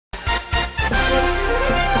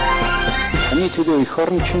Таны төлөө эх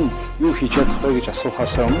орн чинь юу хийж чадах вэ гэж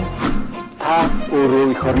асуухаас өмнө та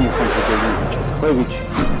өөрөө эх орныхон төлөө юу хийж чадах вэ гэж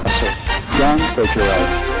асуу. Jan Jargal.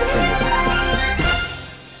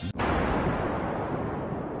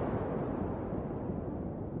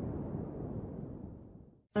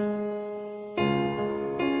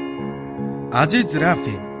 Aziz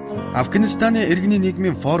Rafiee, Афганистаны Иргэний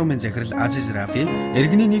нийгмийн форумын захирал Aziz Rafiee,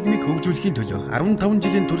 Иргэний нийгмийг хөгжүүлэхийн төлөө 15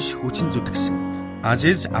 жилийн турш хүчин зүтгэсэн.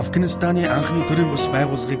 Азиз Афганистаны анхны төрийн бус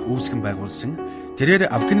байгууллагыг үүсгэн байгуулсан.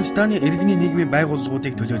 Тэрээр Афганистаны иргэний нийгмийн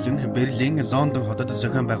байгууллагуудыг төлөөлөн Берлин, Лондон хотод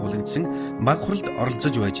зохион байгуулагдсан баг хуралд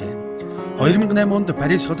оролцож байжээ. 2008 онд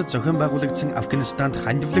Парис хотод зохион байгуулагдсан Афганистанд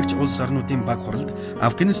хандивлагч улс орнуудын баг хуралд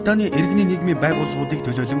Афганистаны иргэний нийгмийн байгууллагуудыг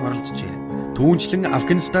төлөөлөн оролцжээ. Түүнчлэн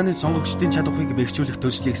Афганистаны сонгогчдын чадварыг бэхжүүлэх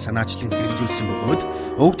төслийг санаачлан хэрэгжүүлсэн бөгөөд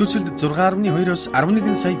уг төсөлд 6.2-оос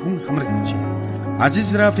 11 сая хүн хамрагджээ.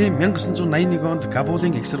 Aziz Rafiee 1981 онд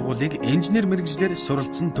Кабулын их сургуулийг инженер мэргэжлэр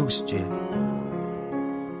суралцсан төгсжээ.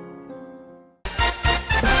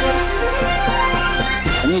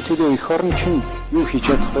 Таны төлөө эх орн чинь юу хийж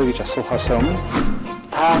чадах вэ гэж асуухаас өмнө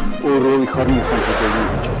та өөрөө эх орныхон төлөө юу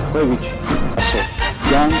хийж чадах вэ гэж асуу.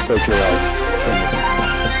 Jan Jargal.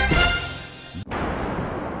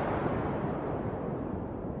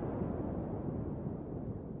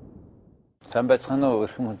 Сайн байцгаана уу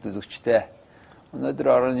эрхэм хүндэтгэгчтэй. Өнөөдөр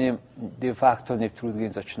орны де-факто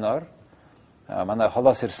нэвтрүүлгийн зочноор манай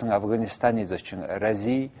холоос ирсэн Афганистаны зочин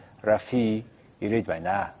Aziz Rafiee ирээд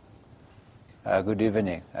байна. Good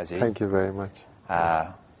evening, Aziz. Thank you very much.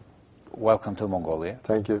 Welcome to Mongolia.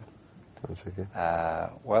 Thank you. Once again.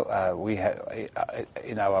 We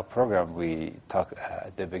in our program we talk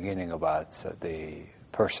at the beginning about the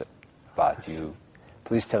person, about you.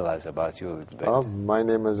 Please tell us about you. My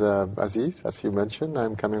name is Aziz, as you mentioned.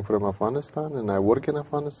 I'm coming from Afghanistan and I work in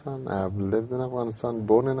Afghanistan. I have lived in Afghanistan,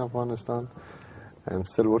 born in Afghanistan, and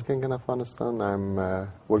still working in Afghanistan. I'm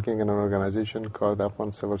working in an organization called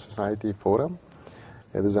Afghan Civil Society Forum.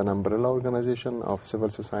 It is an umbrella organization of civil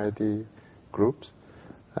society groups,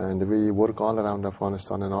 and we work all around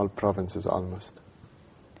Afghanistan in all provinces almost.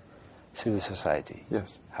 Civil society?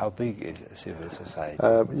 Yes. How big is civil society?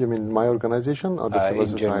 You mean my organization or the civil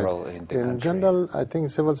society? General, in the country. In general, I think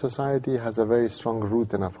civil society has a very strong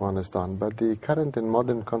root in Afghanistan, but the current and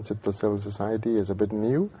modern concept of civil society is a bit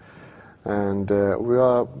new, and we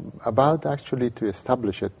are about actually to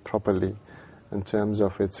establish it properly in terms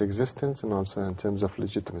of its existence and also in terms of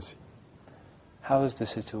legitimacy. How is the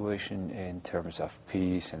situation in terms of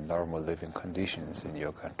peace and normal living conditions in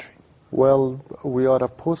your country? Well, we are a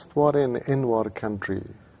post-war and in-war country,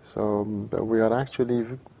 so we are actually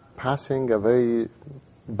passing a very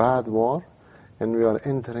bad war, and we are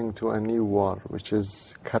entering to a new war, which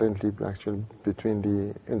is currently actually between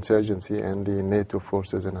the insurgency and the NATO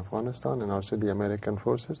forces in Afghanistan and also the American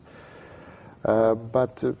forces.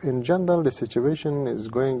 But in general, the situation is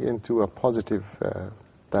going into a positive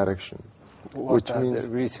direction. What are the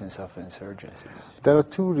reasons of insurgencies? There are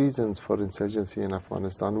two reasons for insurgency in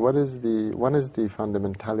Afghanistan. One is the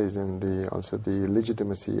fundamentalism, also the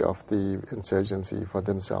legitimacy of the insurgency for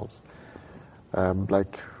themselves.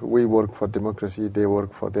 Like we work for democracy, they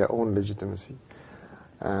work for their own legitimacy.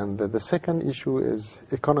 And the second issue is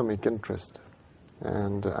economic interest.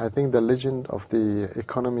 And I think the legend of the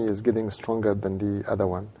economy is getting stronger than the other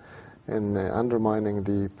one, in undermining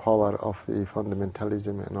the power of the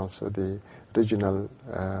fundamentalism and also the regional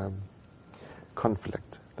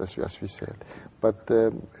conflict, as we said. But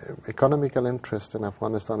the economical interest in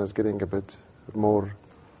Afghanistan is getting a bit more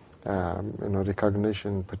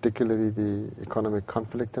recognition, particularly the economic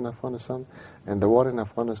conflict in Afghanistan, and the war in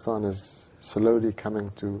Afghanistan is slowly coming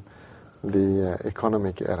to the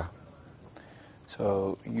economic era.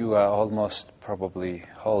 So you are almost probably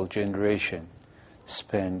whole generation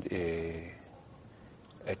spent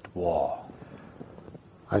at war.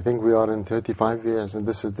 I think we are in 35 years, and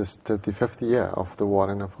this is the 35th year of the war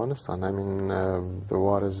in Afghanistan. I mean, the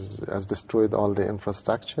war has destroyed all the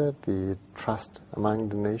infrastructure, the trust among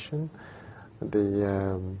the nation,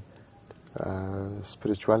 the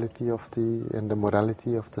spirituality and the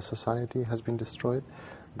morality of the society has been destroyed.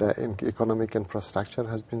 The economic infrastructure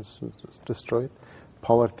has been destroyed.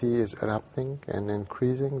 Poverty is erupting and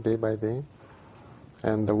increasing day by day.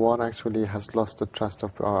 And the war actually has lost the trust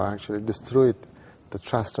of, or actually destroyed the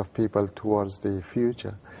trust of people towards the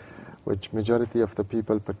future, which majority of the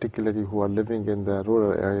people, particularly who are living in the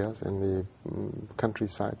rural areas, in the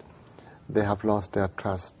countryside, they have lost their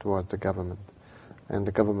trust towards the government. And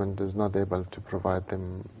the government is not able to provide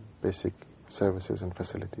them basic services and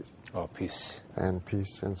facilities. Or peace. And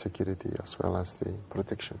peace and security, as well as the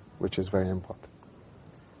protection, which is very important.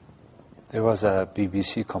 There was a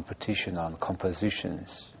BBC competition on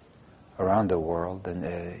compositions around the world, and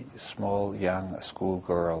a small young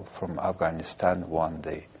schoolgirl from Afghanistan won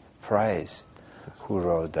the prize, who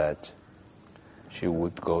wrote that she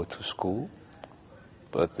would go to school,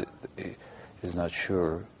 but is not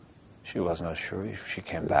sure. She was not sure if she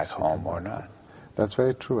came back home or not. That's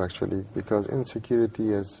very true, actually, because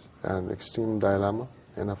insecurity is an extreme dilemma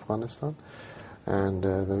in Afghanistan, and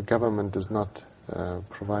the government is not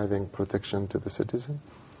providing protection to the citizen,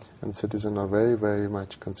 and citizens are very, very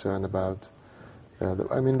much concerned about.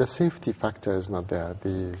 The safety factor is not there.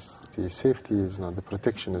 The safety is not. The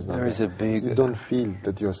protection is not there. There is a big. You don't feel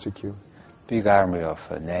that you are secure. Big army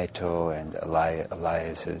of NATO and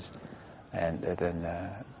alliances, and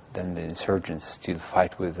then the insurgents still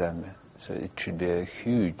fight with them. So it should be a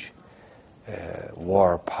huge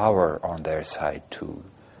war power on their side to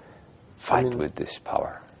fight with this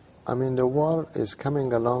power. The war is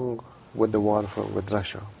coming along with the war with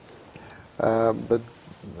Russia. But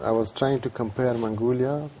I was trying to compare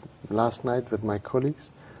Mongolia last night with my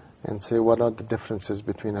colleagues and say what are the differences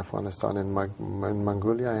between Afghanistan and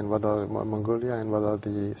Mongolia, and what are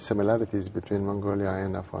the similarities between Mongolia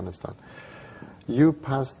and Afghanistan. You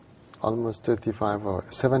passed almost 35 or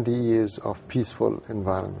 70 years of peaceful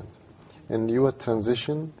environment, and your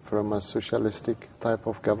transition from a socialistic type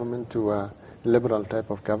of government to a liberal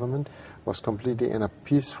type of government was completely in a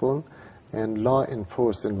peaceful and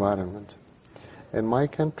law-enforced environment. In my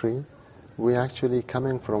country, we actually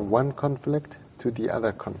coming from one conflict to the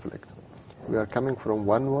other conflict. We are coming from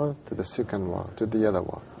one war to the second war, to the other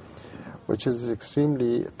war, which is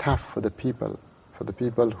extremely tough for the people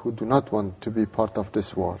who do not want to be part of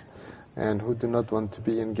this war and who do not want to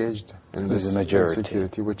be engaged in this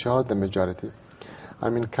insecurity, which are the majority.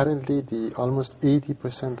 Currently, almost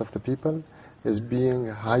 80% of the people is being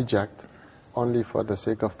hijacked only for the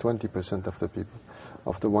sake of 20% of the people,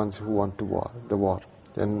 of the ones who want the war,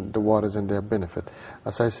 and the war is in their benefit.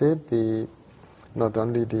 As I said, not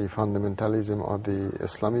only the fundamentalism or the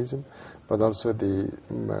Islamism, but also the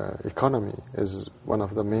economy is one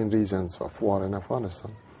of the main reasons of war in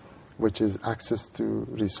Afghanistan, which is access to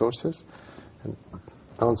resources and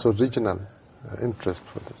also regional interest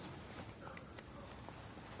for this.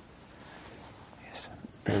 Yes.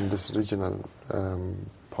 And this regional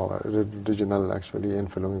power, regional actually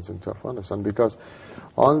influence into Afghanistan, because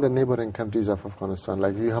all the neighboring countries of Afghanistan,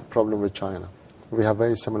 like you have problem with China, we have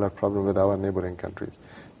very similar problem with our neighboring countries.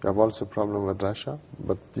 You have also problem with Russia,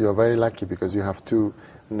 but you are very lucky because you have two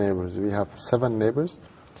neighbors. We have 7 neighbors,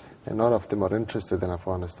 and all of them are interested in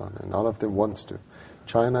Afghanistan, and all of them wants to.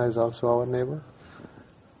 China is also our neighbor,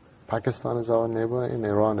 Pakistan is our neighbor, and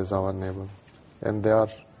Iran is our neighbor. And they are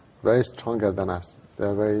very stronger than us. They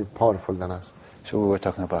are very powerful than us. So we were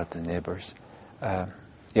talking about the neighbors.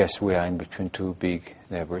 Yes, we are in between 2 big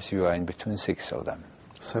neighbors. You are in between 6 of them.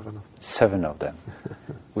 7 of them.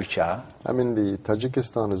 Which are? The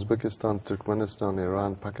Tajikistan, Uzbekistan, Turkmenistan,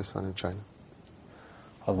 Iran, Pakistan, and China.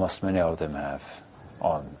 Almost many of them have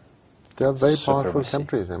on. They are very powerful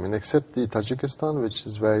countries. Except the Tajikistan, which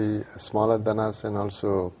is very smaller than us and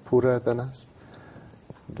also poorer than us.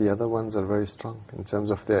 The other ones are very strong in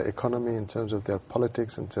terms of their economy, in terms of their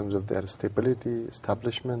politics, in terms of their stability,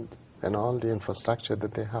 establishment, and all the infrastructure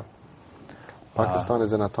that they have. Pakistan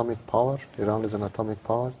is an atomic power, Iran is an atomic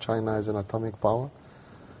power, China is an atomic power.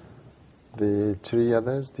 The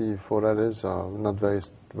 4 others are not very,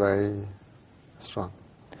 very strong.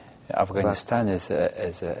 Afghanistan is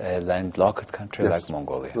a landlocked country, yes, like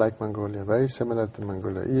Mongolia. Like Mongolia, very similar to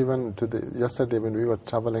Mongolia. Even yesterday when we were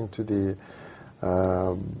traveling to the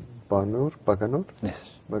Baganur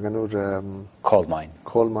coal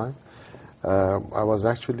mine. I was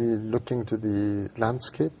actually looking to the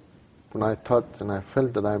landscape, and I thought and I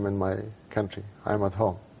felt that I'm in my country. I'm at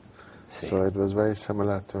home. So it was very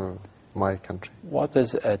similar to my country. What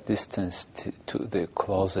is a distance to the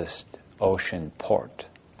closest ocean port?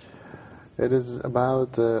 It is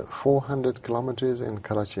about 400 kilometers in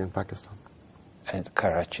Karachi in Pakistan. And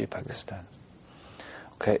Karachi, Pakistan.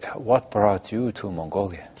 Okay, what brought you to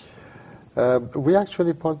Mongolia? We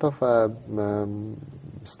actually part of a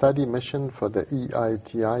study mission for the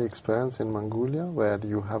EITI experience in Mongolia, where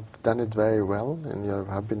you have done it very well and you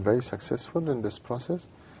have been very successful in this process.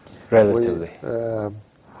 Relatively.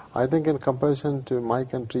 I think in comparison to my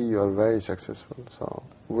country, you are very successful. So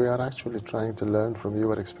we are actually trying to learn from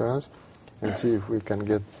your experience and see if we can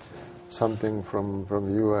get something from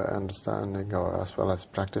your understanding or as well as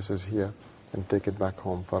practices here and take it back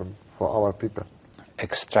home for our people.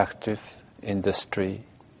 Extractive Industry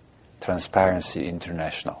Transparency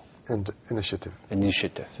International. And initiative.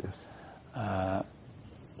 Initiative. Yes.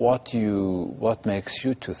 what makes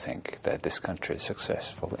you to think that this country is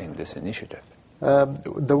successful in this initiative?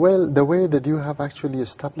 The way that you have actually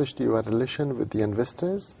established your relation with the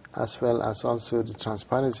investors, as well as also the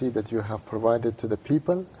transparency that you have provided to the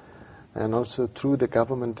people, and also through the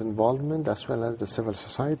government involvement, as well as the civil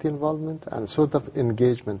society involvement, and sort of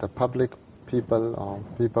engagement, the public people, or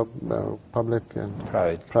public and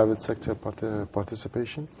private sector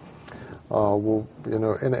participation.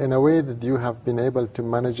 In a way that you have been able to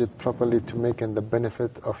manage it properly to make in the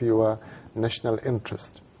benefit of your national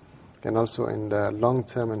interest. And also in the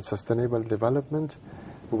long-term and sustainable development,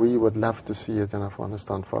 we would love to see it in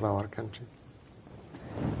Afghanistan for our country.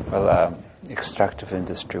 Well, extractive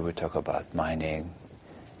industry, we talk about mining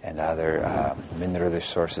and other mineral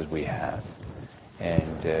resources we have.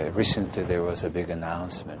 And recently there was a big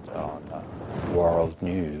announcement on world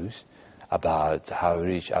news about how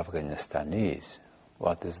rich Afghanistan is.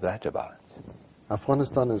 What is that about?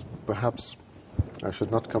 Afghanistan is perhaps, I should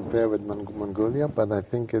not compare with Mongolia, but I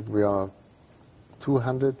think we are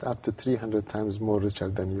 200 up to 300 times more richer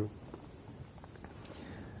than you.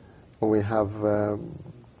 We have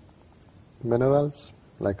minerals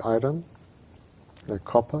like iron, like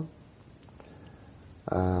copper,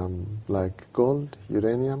 like gold,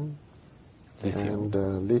 uranium, and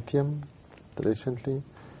lithium recently,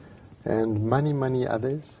 and many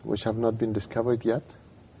others which have not been discovered yet.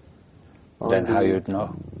 Then how you'd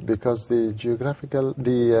know? Because the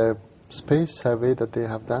space survey that they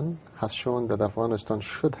have done has shown that Afghanistan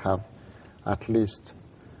should have at least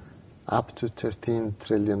up to $13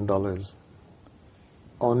 trillion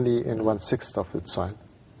only in 1/6 of its soil.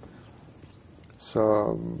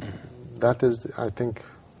 So that is, I think,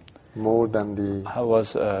 more than the... How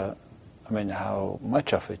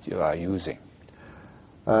much of it you are using?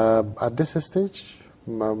 At this stage,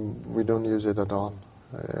 we don't use it at all.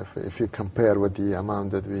 If you compare with the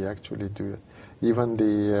amount that we actually do it, even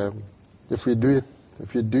if you do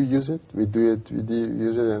use it, we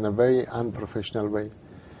use it in a very unprofessional way.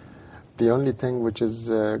 The only thing which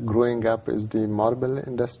is growing up is the marble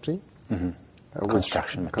industry,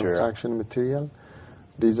 construction material.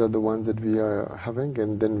 These are the ones that we are having,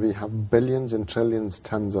 and then we have billions and trillions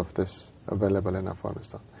tons of this available in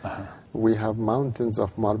Afghanistan. We have mountains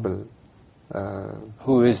of marble.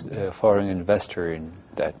 Who is a foreign investor in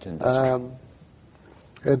that industry?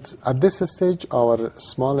 It's at this stage our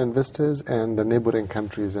small investors and the neighboring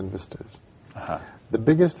countries' investors. The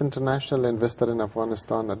biggest international investor in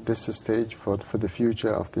Afghanistan at this stage for the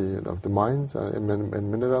future of the mines and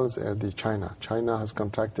minerals is China. China has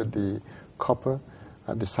contracted the copper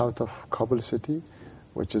at the south of Kabul city,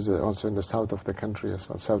 which is also in the south of the country as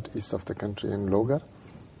well, southeast of the country in Logar.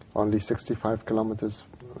 Only 45 kilometers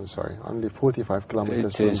from the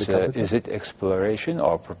capital. Is it exploration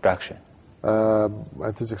or production?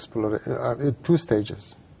 It is exploration. 2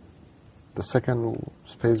 stages. The second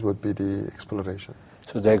phase would be the exploration.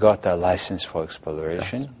 So they got a license for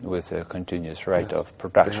exploration, yes, with a continuous right, yes, of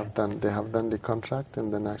production. They have done the contract,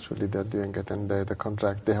 and then actually they're doing it. And they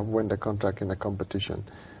have won the contract in a competition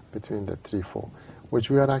between the 3-4, which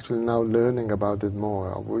we are actually now learning about it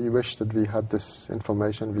more. We wish that we had this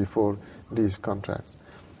information before these contracts,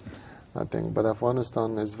 I think. But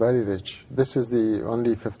Afghanistan is very rich. This is the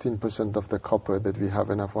only 15% of the copper that we have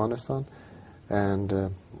in Afghanistan. And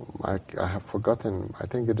I have forgotten, I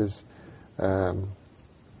think it is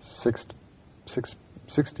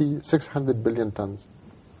 600 billion tons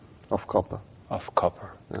of copper. Of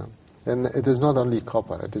copper. Yeah. And it is not only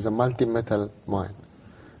copper, it is a multi-metal mine.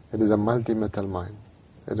 It is a multi-metal mine.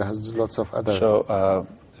 It has lots of other... So,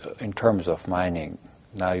 in terms of mining,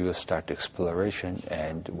 now you start exploration,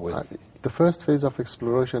 and with... The first phase of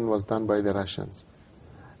exploration was done by the Russians.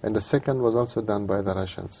 And the second was also done by the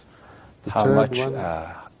Russians. How much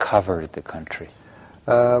covered the country?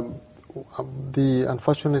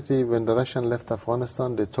 Unfortunately, when the Russians left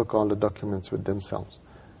Afghanistan, they took all the documents with themselves.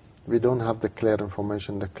 We don't have the clear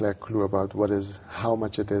information, the clear clue about how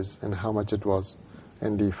much it is, and how much it was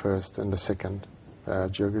in the first and the second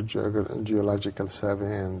geological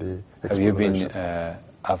survey and the exploration. Have you been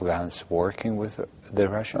Afghans working with the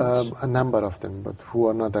Russians? A number of them, but who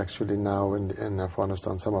are not actually now in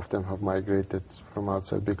Afghanistan. Some of them have migrated from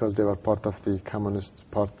outside because they were part of the Communist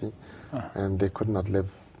Party, and they could not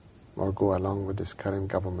live or go along with this current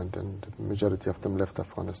government, and the majority of them left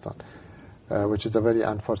Afghanistan, which is a very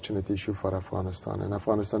unfortunate issue for Afghanistan. And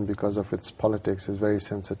Afghanistan, because of its politics, is very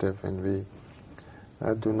sensitive, and we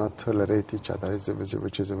do not tolerate each other,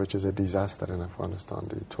 which is a disaster in Afghanistan,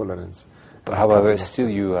 the tolerance. But however, still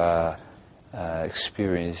you are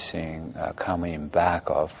experiencing coming back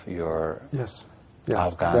of your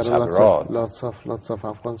Yes, Afghans there are abroad. lots of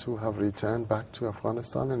Afghans who have returned back to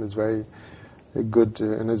Afghanistan, and it's very good,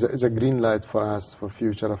 and it's a green light for us for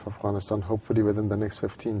future of Afghanistan. Hopefully, within the next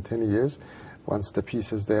 15-10 years, once the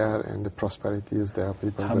peace is there and the prosperity is there,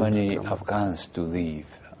 people. How many Afghans do leave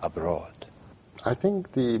abroad? I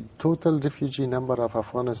think the total refugee number of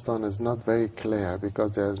Afghanistan is not very clear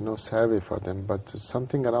because there is no survey for them, but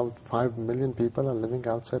something around 5 million people are living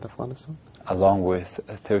outside Afghanistan. Along with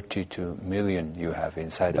 32 million you have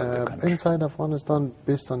inside of the country. Inside Afghanistan,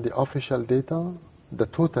 based on the official data, the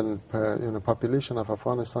total population of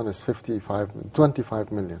Afghanistan is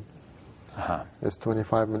 25 million. It's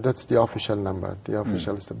 25 million. That's the official number, the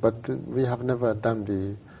official. But we have never done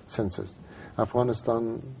the census.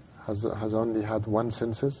 Afghanistan has only had one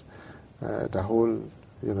census, the whole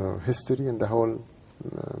history and the whole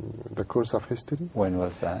the course of history. When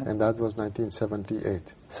was that? And that was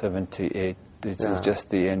 1978. 78. This is just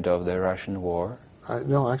the end of the Russian war.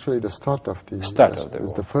 No, actually the start of the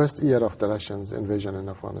war. The first year of the Russians' invasion in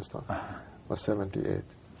Afghanistan was 78,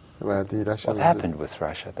 where the Russians. What happened with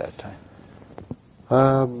Russia at that time?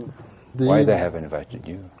 Why they have invited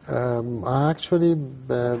you? Actually,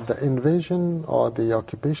 the invasion or the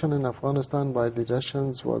occupation in Afghanistan by the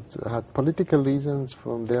Russians had political reasons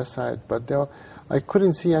from their side, but I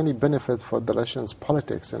couldn't see any benefit for the Russians'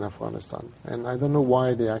 politics in Afghanistan, and I don't know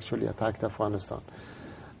why they actually attacked Afghanistan.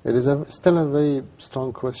 It is still a very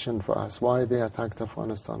strong question for us, why they attacked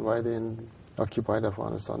Afghanistan, why they occupied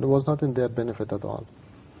Afghanistan. It was not in their benefit at all.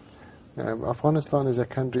 Afghanistan is a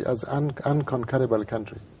country, as unconquerable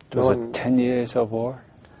country. Was it 10 years of war?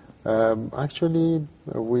 Actually,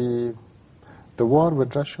 the war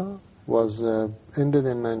with Russia was ended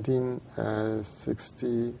in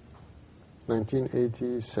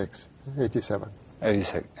 1987.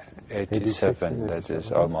 87, that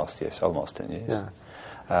is almost 10 years. Yeah.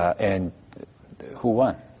 And who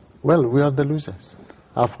won? Well, we are the losers.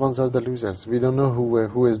 Afghans are the losers. We don't know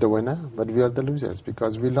who is the winner, but we are the losers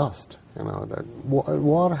because we lost.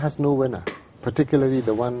 War has no winner, particularly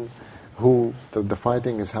the one who the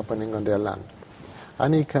fighting is happening on their land.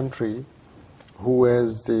 Any country who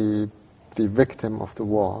is the victim of the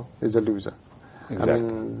war is a loser. Exactly. I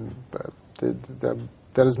mean,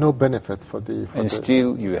 there is no benefit for the.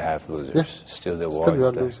 Still, you have losers. Yes. Still, the war still we are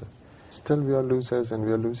is there. losers. Still, we are losers, and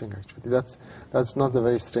we are losing. Actually, that's not a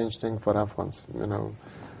very strange thing for Afghans.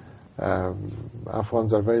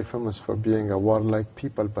 Afghans are very famous for being a warlike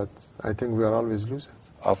people, but I think we are always losers.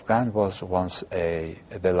 Afghan was once the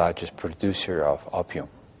largest producer of opium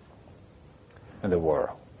in the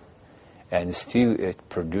world, and still it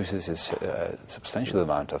produces a substantial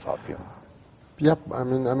amount of opium. Yep, I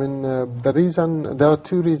mean, there are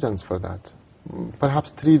two reasons for that.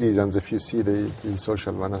 Perhaps three reasons if you see the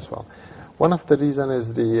social one as well. One of the reasons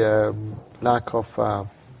is the lack of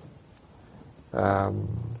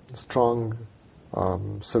strong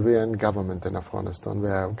civilian government in Afghanistan,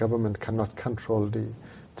 where government cannot control the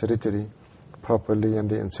territory properly, and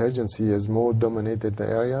the insurgency has more dominated the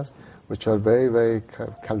areas which are very, very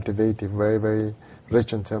cultivative, very, very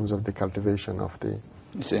rich in terms of the cultivation of the.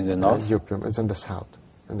 It's in the north? Opium. It's in the south.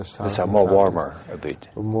 It's more warmer a bit.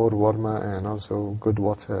 More warmer, and also good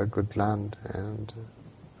water, good land, and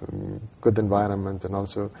good environment, and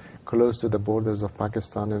also close to the borders of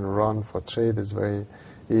Pakistan and Iran for trade. Is very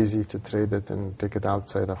easy to trade it and take it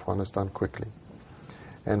outside Afghanistan quickly.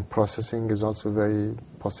 And processing is also very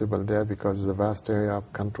possible there because the vast area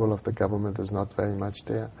of control of the government is not very much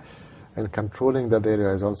there. And controlling that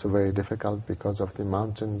area is also very difficult because of the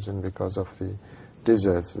mountains and because of the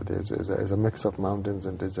deserts. There's a mix of mountains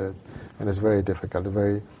and deserts, and it's very difficult.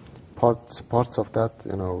 Parts of that,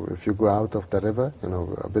 if you go out of the river,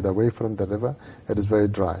 a bit away from the river, it is very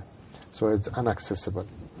dry, so it's inaccessible.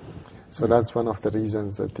 So that's one of the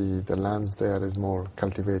reasons that the lands there is more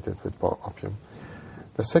cultivated with opium.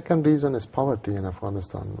 The second reason is poverty in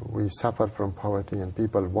Afghanistan. We suffer from poverty, and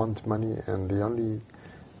people want money, and the only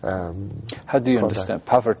how do you understand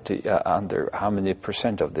poverty under how many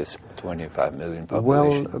percent of this 25 million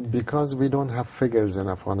population? Well, because we don't have figures in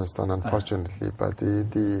Afghanistan, unfortunately. But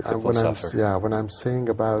when I'm saying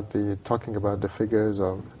talking about the figures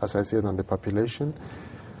of, as I said, on the population,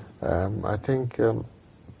 I think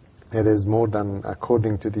it is more than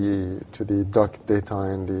according to the data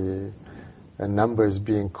and the numbers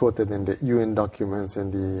being quoted in the UN documents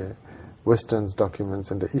and the Western's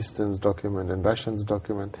documents and the Eastern's document and Russian's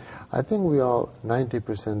document. I think we are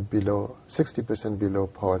 90% below, 60% below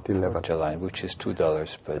poverty level. Line, which is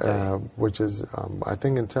 $2 per day. Which is, I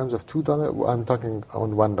think in terms of $2, I'm talking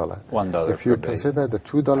on $1. $1 If you per consider day. the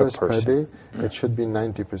 $2 per day, it should be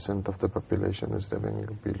 90% of the population is living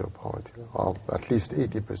below poverty, or at least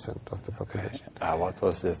 80% of the population. Okay. What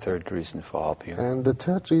was the third reason for opium? And the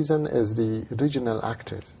third reason is the regional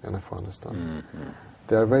actors in Afghanistan.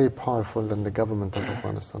 They are very powerful in the government of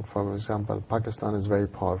Afghanistan. For example, Pakistan is very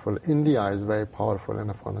powerful. India is very powerful in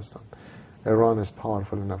Afghanistan. Iran is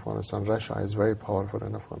powerful in Afghanistan. Russia is very powerful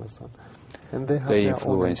in Afghanistan. And they have their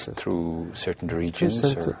influence through certain regions?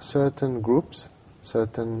 Certain groups,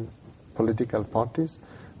 certain political parties,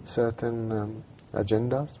 certain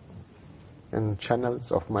agendas and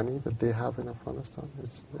channels of money that they have in Afghanistan.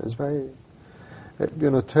 It's very...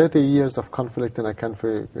 30 years of conflict in a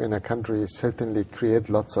country certainly create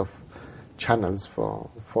lots of channels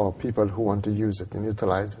for people who want to use it and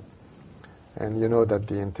utilize it. And you know that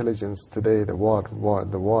the intelligence today, the war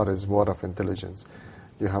is war of intelligence.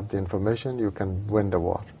 You have the information, you can win the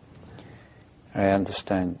war. I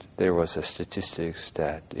understand there was a statistics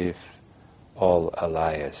that if all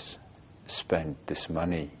allies spent this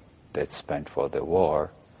money that's spent for the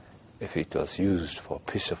war, if it was used for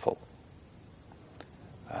peaceful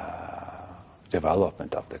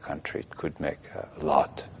development of the country, it could make a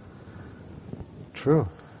lot. True.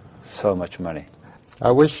 So much money.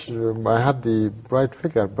 I wish I had the right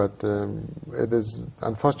figure, but it is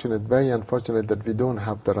unfortunate, very unfortunate that we don't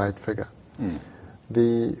have the right figure.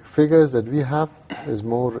 The figures that we have is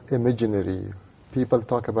more imaginary. People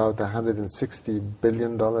talk about $160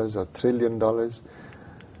 billion or $1 trillion.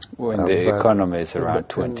 When the economy is around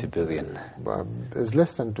 20 billion. It's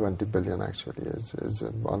less than 20 billion actually. It's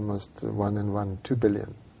almost 2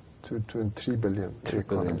 billion. 2 and 3 billion. 3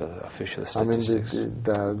 billion, the official statistics. I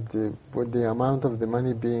mean, with the amount of the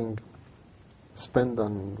money being spent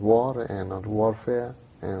on war and on warfare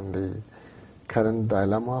and the current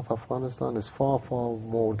dilemma of Afghanistan is far, far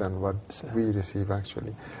more than what we receive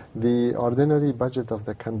actually. The ordinary budget of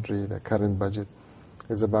the country, the current budget,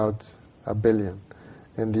 is about $1 billion.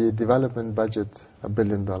 And the development budget, $1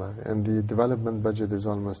 billion. And the development budget is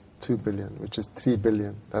almost $2 billion, which is $3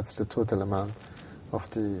 billion. That's the total amount of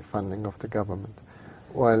the funding of the government.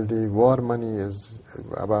 While the war money is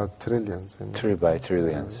about trillions. 3 by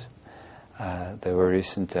trillions. There were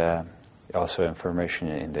recent also information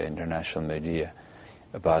in the international media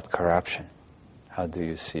about corruption. How do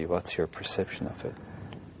you see, what's your perception of it?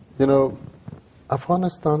 You know,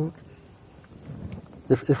 Afghanistan,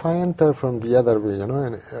 if I enter from the other way,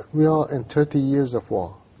 and we are in 30 years of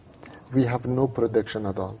war. We have no production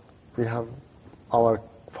at all. We have our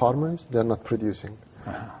farmers, they are not producing.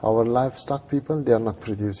 Our livestock people, they are not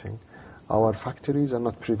producing. Our factories are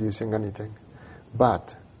not producing anything.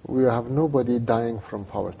 But we have nobody dying from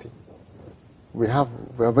poverty. We are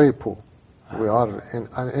very poor. We are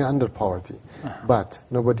under poverty. But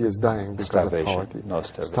nobody is dying because of poverty. No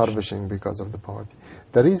starvation. Starvation because of the poverty.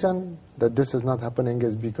 The reason that this is not happening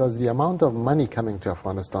is because the amount of money coming to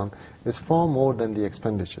Afghanistan is far more than the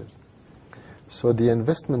expenditures. So the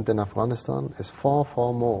investment in Afghanistan is far,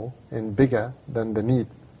 far more and bigger than the need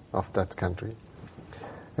of that country.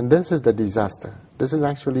 And this is the disaster. This is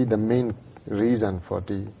actually the main reason for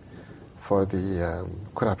the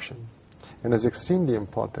corruption. And it's extremely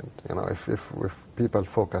important, if people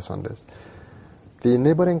focus on this. The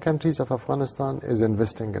neighboring countries of Afghanistan is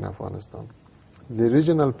investing in Afghanistan. The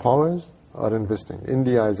regional powers are investing.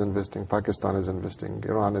 India is investing, Pakistan is investing,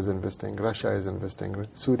 Iran is investing, Russia is investing,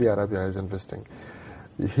 Saudi Arabia is investing.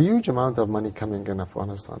 A huge amount of money coming in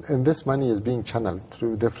Afghanistan. And this money is being channeled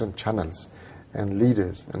through different channels and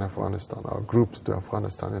leaders in Afghanistan, or groups to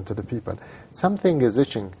Afghanistan and to the people. Something is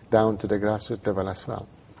reaching down to the grassroots level as well.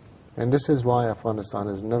 And this is why Afghanistan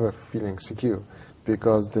is never feeling secure,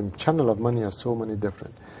 because the channel of money are so many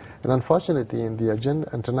different. And unfortunately, in the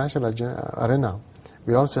international arena,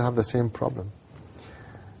 we also have the same problem.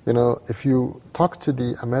 If you talk to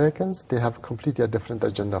the Americans, they have completely a different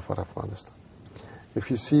agenda for Afghanistan. If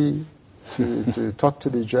you see, to talk to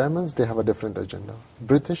the Germans, they have a different agenda.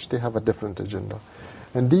 British, they have a different agenda.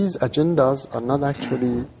 And these agendas are not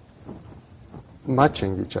actually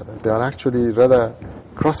matching each other. They are actually rather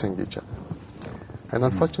crossing each other. And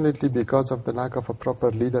unfortunately, because of the lack of a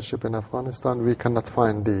proper leadership in Afghanistan, we cannot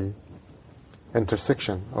find the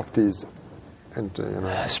intersection of these.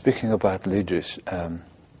 Speaking about leaders,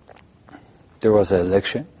 there was an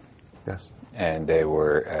election. Yes. And there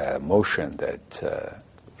were motion that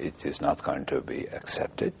it is not going to be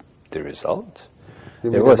accepted, the result. You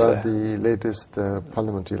There mean was about the latest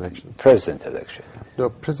parliamentary election? President election. The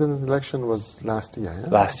president election was last year, yeah?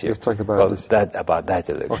 Last year. You've talked about well, this. about that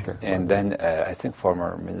election. Okay. And then I think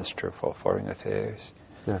former Minister for Foreign Affairs,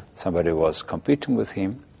 Yeah. somebody was competing with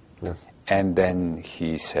him. Yes. And then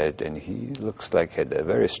he said, and he looks like had a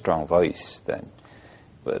very strong voice then,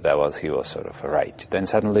 but he was sort of right. Then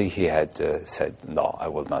suddenly he had said, no, I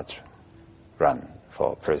will not run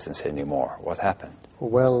for presidency anymore. What happened?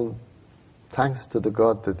 Well, thanks to the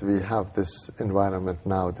God that we have this environment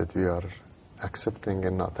now that we are accepting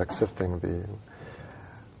and not accepting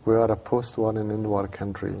we are a post-war and in-war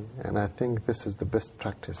country, and I think this is the best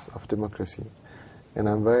practice of democracy. And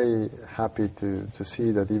I'm very happy to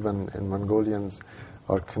see that even in Mongolians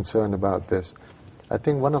are concerned about this. I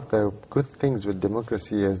think one of the good things with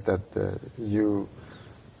democracy is that you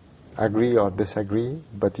agree or disagree,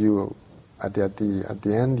 but you at the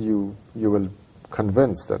end you will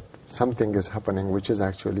convince that something is happening which is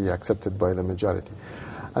actually accepted by the majority.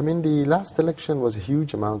 I mean, the last election was a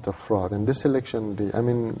huge amount of fraud. In this election,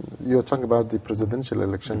 you're talking about the presidential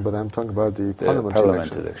election, but I'm talking about the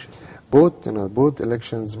parliament election. Both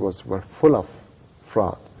elections were full of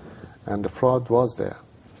fraud, and the fraud was there.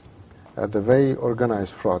 The very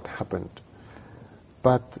organized fraud happened.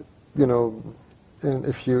 But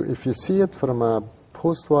if you see it from a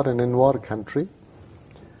post-war and in-war country,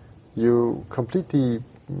 you completely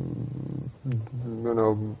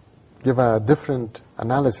give a different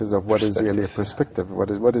analysis of what is really a perspective,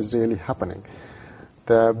 what is really happening.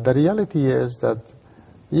 The reality is that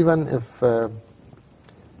even if the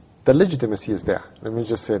legitimacy is there, let me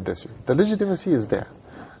just say it this way, the legitimacy is there.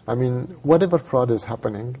 I mean, whatever fraud is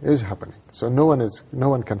happening. So no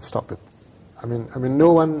one can stop it. I mean,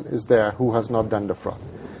 no one is there who has not done the fraud.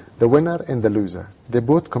 The winner and the loser, they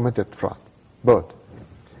both committed fraud, both.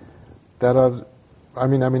 There are,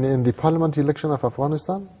 in the parliamentary election of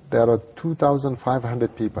Afghanistan, there are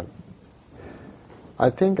 2,500 people.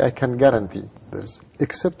 I think I can guarantee this,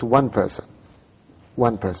 except one person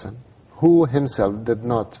who himself did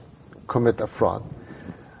not commit a fraud.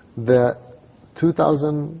 The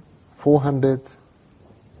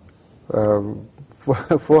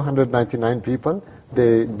 499 people,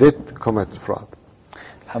 they did commit fraud.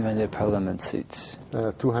 How many parliament seats?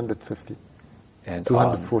 250. And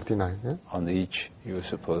 249. On each, you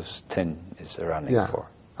suppose 10 is running for.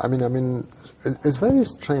 I mean, it's very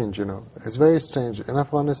strange, It's very strange. In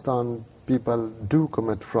Afghanistan, people do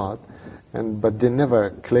commit fraud, but they never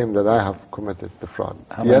claim that I have committed the fraud.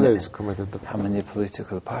 Others committed the fraud. How many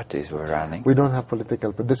political parties were running? We don't have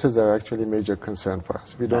political, but this is actually a major concern for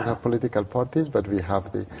us. We don't have political parties, but we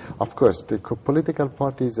have the political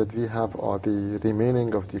parties that we have are the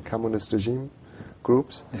remaining of the communist regime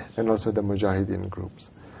groups, yes, and also the Mujahideen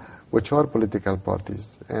groups, which are political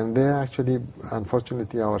parties. And they actually,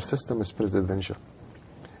 unfortunately, our system is presidential.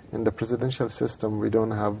 In the presidential system, we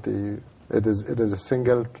don't have it is a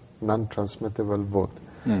single non-transmittable vote,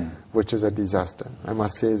 which is a disaster. I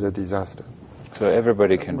must say is a disaster. So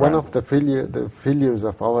everybody can run. One of the failures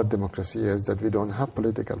of our democracy is that we don't have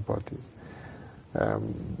political parties.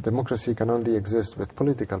 Democracy can only exist with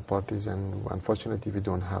political parties, and unfortunately we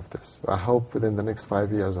don't have this. I hope within the next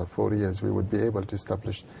 5 years or 4 years we would be able to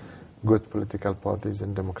establish good political parties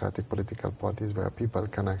and democratic political parties where people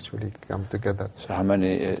can actually come together. So how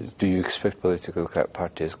many do you expect political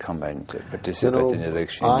parties come and participate in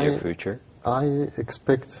election in the near future? I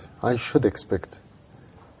should expect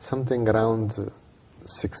something around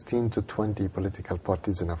 16 to 20 political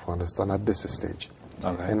parties in Afghanistan at this stage.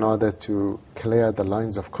 Okay. In order to clear the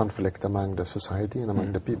lines of conflict among the society and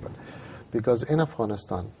among the people. Because in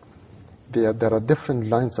Afghanistan, there are different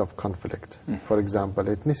lines of conflict. For example,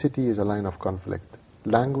 ethnicity is a line of conflict.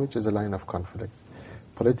 Language is a line of conflict.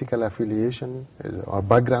 Political affiliation or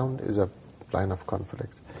background is a line of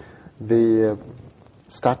conflict. The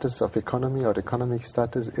status of economy or economic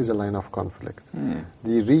status is a line of conflict.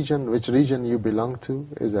 The region, which region you belong to,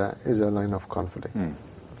 is a line of conflict.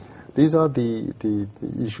 These are the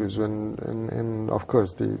issues, and of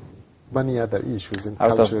course the many other issues in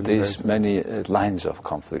cultural. Out of these many lines of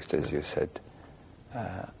conflict, as you said,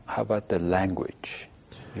 how about the language?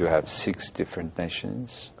 You have 6 different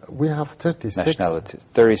nations. We have 36 nationalities.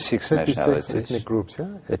 36 nationalities. Ethnic groups, yeah.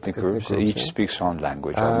 Ethnic groups. Each speaks one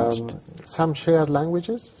language almost. Some share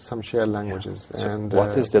languages. So and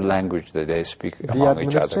what is the language that they speak among each other? The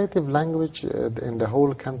administrative language in the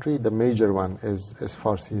whole country, the major one is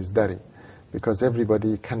Farsi, is Dari, because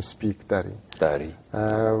everybody can speak Dari.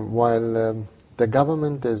 While the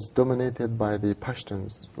government is dominated by the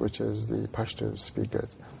Pashtuns, which is the Pashto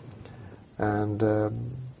speakers. And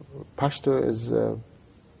Pashto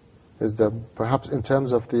is perhaps in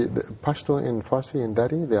terms of the Pashto in Farsi and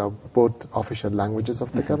Dari, they are both official languages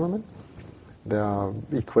of the government. They are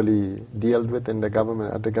equally dealt with in the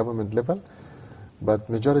government at the government level. But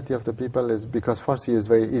majority of the people is because Farsi is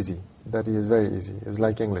very easy. Dari is very easy. It's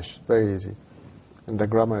like English, very easy. And the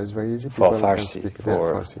grammar is very easy. For People Farsi, can speak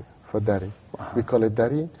Farsi. For Dari. We call it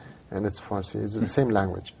Dari, and it's Farsi. It's the same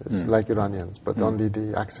language. It's like Iranians, but only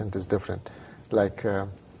the accent is different. Like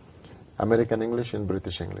American English and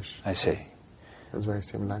British English. I see. It's very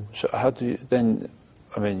same language. So how do you then,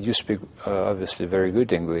 I mean, you speak obviously very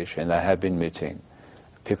good English, and I have been meeting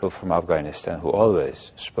people from Afghanistan who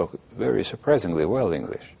always spoke very surprisingly well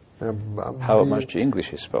English. How much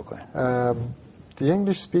English is spoken? The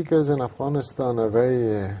English speakers in Afghanistan are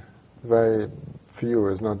very, very few,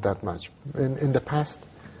 is not that much. In the past,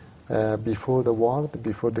 before the war,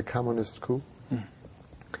 before the communist coup,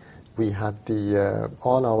 we had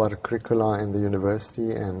all our curricula in the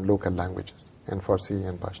university and local languages, in Farsi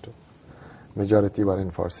and Pashto. Majority were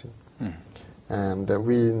in Farsi. And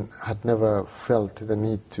we had never felt the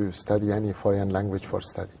need to study any foreign language for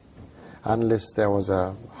study, unless there was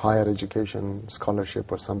a higher education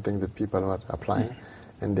scholarship or something that people were applying,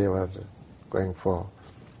 and they were going for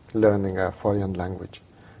learning a foreign language,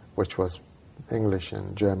 which was English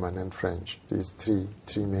and German and French, these three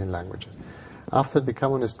main languages. After the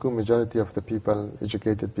communist coup, majority of the people,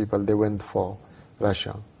 educated people, they went for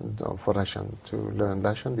Russia, for Russian, to learn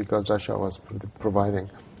Russian, because Russia was providing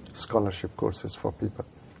scholarship courses for people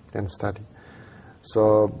and study.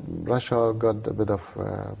 So Russia got a bit of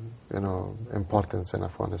importance in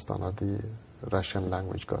Afghanistan, or the Russian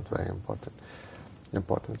language got very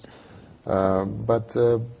importance. But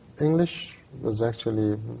English was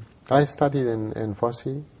actually, I studied in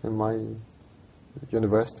Farsi in my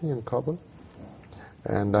university in Kabul,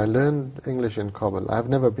 and I learned English in Kabul. I have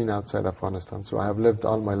never been outside Afghanistan, so I have lived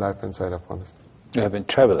all my life inside Afghanistan. You have been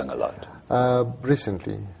traveling a lot?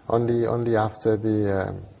 Recently, only after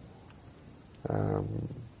the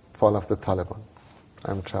fall of the Taliban,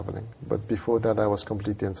 I'm traveling. But before that, I was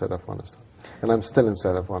completely inside Afghanistan. And I'm still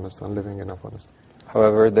inside Afghanistan, living in Afghanistan.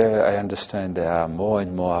 However, there, I understand there are more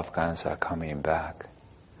and more Afghans are coming back.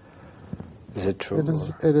 Is it true?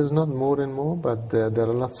 It is not more and more, but there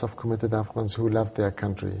are lots of committed Afghans who love their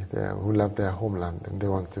country, who love their homeland, and they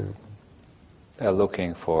want to... They're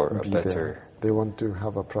looking for a better... There. They want to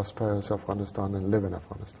have a prosperous Afghanistan and live in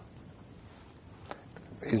Afghanistan.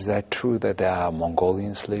 Is that true that there are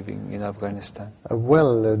Mongolians living in Afghanistan?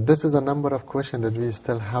 This is a number of questions that we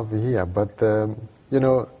still have here, but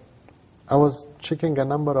I was checking a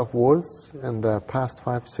number of words in the past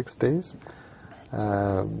 5-6 days.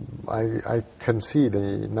 I can see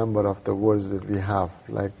the number of the words that we have,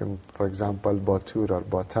 like for example, Batur or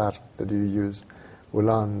Batar that you use,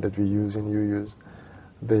 Ulan that we use and you use,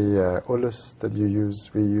 the Ulus that you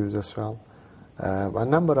use, we use as well. A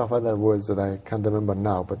number of other words that I can't remember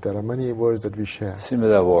now, but there are many words that we share.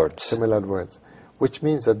 Similar words, which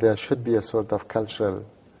means that there should be a sort of cultural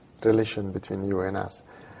relation between you and us.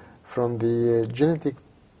 From the genetic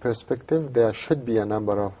perspective, there should be a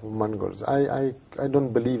number of Mongols. I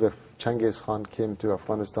don't believe if Genghis Khan came to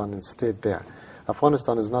Afghanistan and stayed there.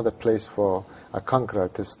 Afghanistan is not a place for a conqueror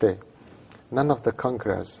to stay. None of the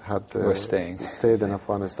conquerors had stayed in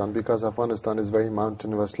Afghanistan, because Afghanistan is very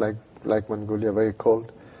mountainous, like Mongolia, very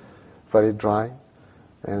cold, very dry,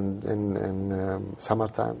 and in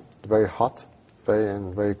summertime, very hot,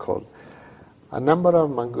 very cold. A number of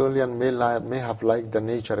Mongolian may have liked the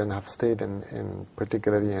nature and have stayed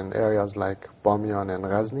particularly in areas like Bamyan and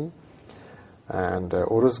Ghazni, and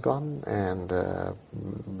Uruzgan, and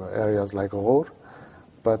areas like Ghor.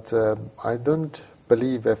 But I don't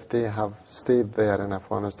believe if they have stayed there in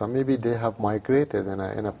Afghanistan. Maybe they have migrated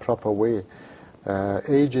in a proper way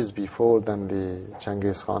ages before than the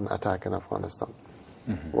Genghis Khan attack in Afghanistan.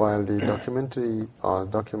 While the documentary or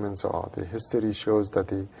documents or the history shows that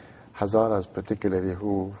the Hazaras particularly,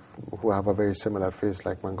 who have a very similar face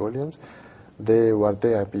like Mongolians, they were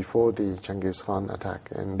there before the Genghis Khan attack,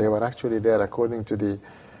 and they were actually there according to the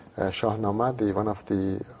Shahnameh, one of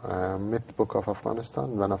the myth book of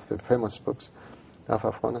Afghanistan, one of the famous books of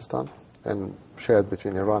Afghanistan, and shared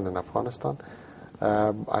between Iran and Afghanistan.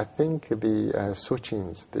 I think the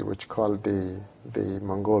Sochins, which called the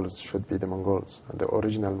Mongols, should be the Mongols, the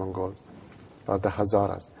original Mongols, or the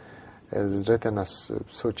Hazaras, is written as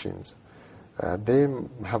Sochins. They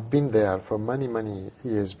have been there for many, many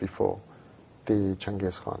years before the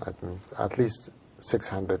Genghis Khan. At least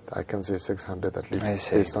 600, I can say 600 at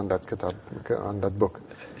least, based on that kitab, on that book.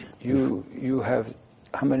 You have,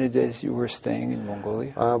 how many days you were staying in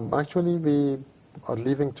Mongolia? Actually, we are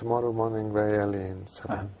leaving tomorrow morning very early in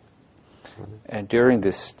 7. money. And during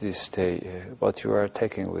this stay, what you are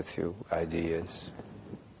taking with you, ideas?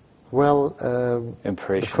 Well,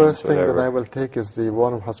 Impressions, the first thing whatever. that I will take is the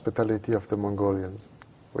warm hospitality of the Mongolians,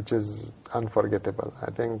 which is unforgettable.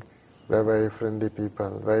 I think they're very friendly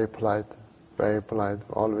people, very polite,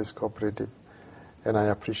 always cooperative, and I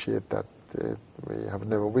appreciate that.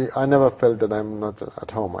 I never felt that I'm not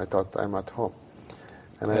at home. I thought I'm at home,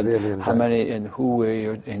 and I really enjoyed. How many and who were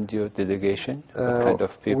you in your delegation? What kind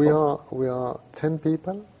of people? We are 10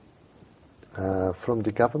 people from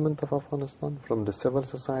the government of Afghanistan, from the civil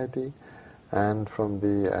society, and from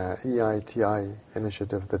the EITI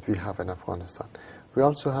initiative that we have in Afghanistan. We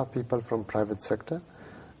also have people from private sector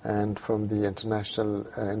and from the international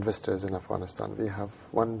investors in Afghanistan. We have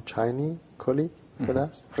one Chinese colleague with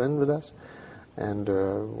us, friend with us, and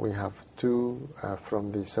we have two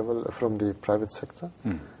from the private sector.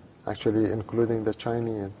 Actually, including the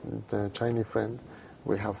Chinese friend,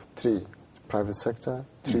 we have 3 private sector,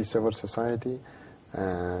 3 civil society,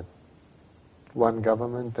 1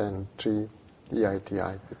 government, and 3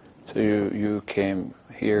 EITI. So you came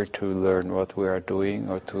here to learn what we are doing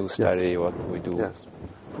or to study what we do? Yes.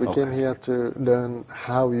 We came here to learn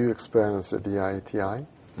how you experience the EITI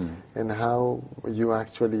and how you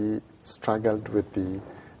actually struggled with the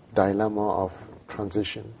dilemma of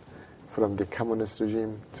transition from the communist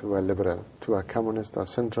regime to a liberal, to a communist or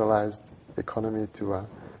centralized economy to a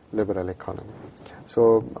liberal economy.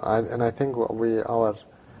 So, I think our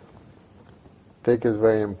take is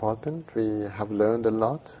very important. We have learned a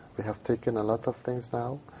lot. We have taken a lot of things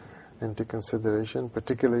now into consideration,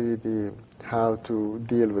 particularly how to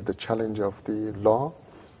deal with the challenge of the law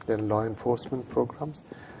and law enforcement programs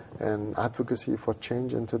and advocacy for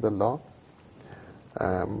change into the law,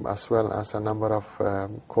 as well as a number of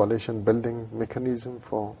coalition building mechanism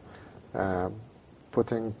for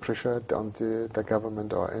putting pressure onto the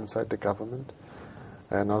government or inside the government,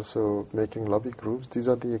 and also making lobby groups. These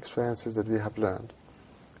are the experiences that we have learned.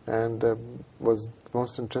 And was the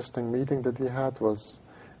most interesting meeting that we had was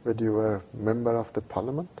when you were member of the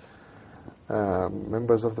parliament,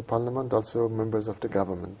 members of the parliament, also members of the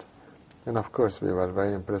government. And of course we were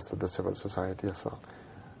very impressed with the civil society as well.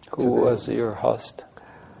 Who was your host?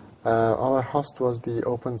 Our host was the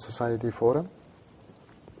Open Society Forum,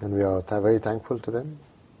 and we are very thankful to them.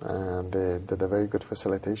 And they did a very good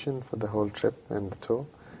facilitation for the whole trip and the tour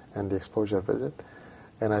and the exposure visit.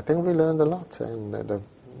 And I think we learned a lot, and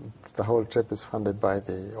the whole trip is funded by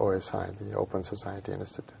the OSI, the Open Society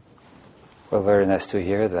Institute. Well, very nice to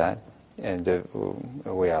hear that, and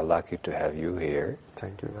we are lucky to have you here.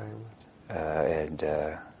 Thank you very much. And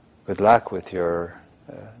good luck with your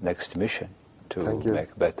next mission to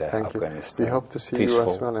make better Afghanistan. We hope to see you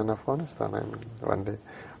as well in Afghanistan. One day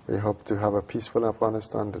we hope to have a peaceful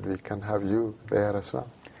Afghanistan that we can have you there as well.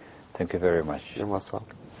 Thank you very much. You're most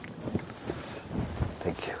welcome.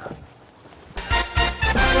 Thank you.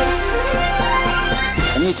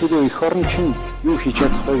 Таны төлөө эх орн чинь юу хийж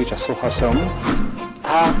чадах вэ гэж асуухаас өмнө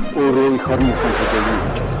та өөрөө эх орныхон төлөө юу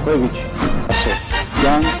хийж чадах вэ гэж асуу.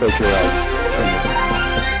 Jargal from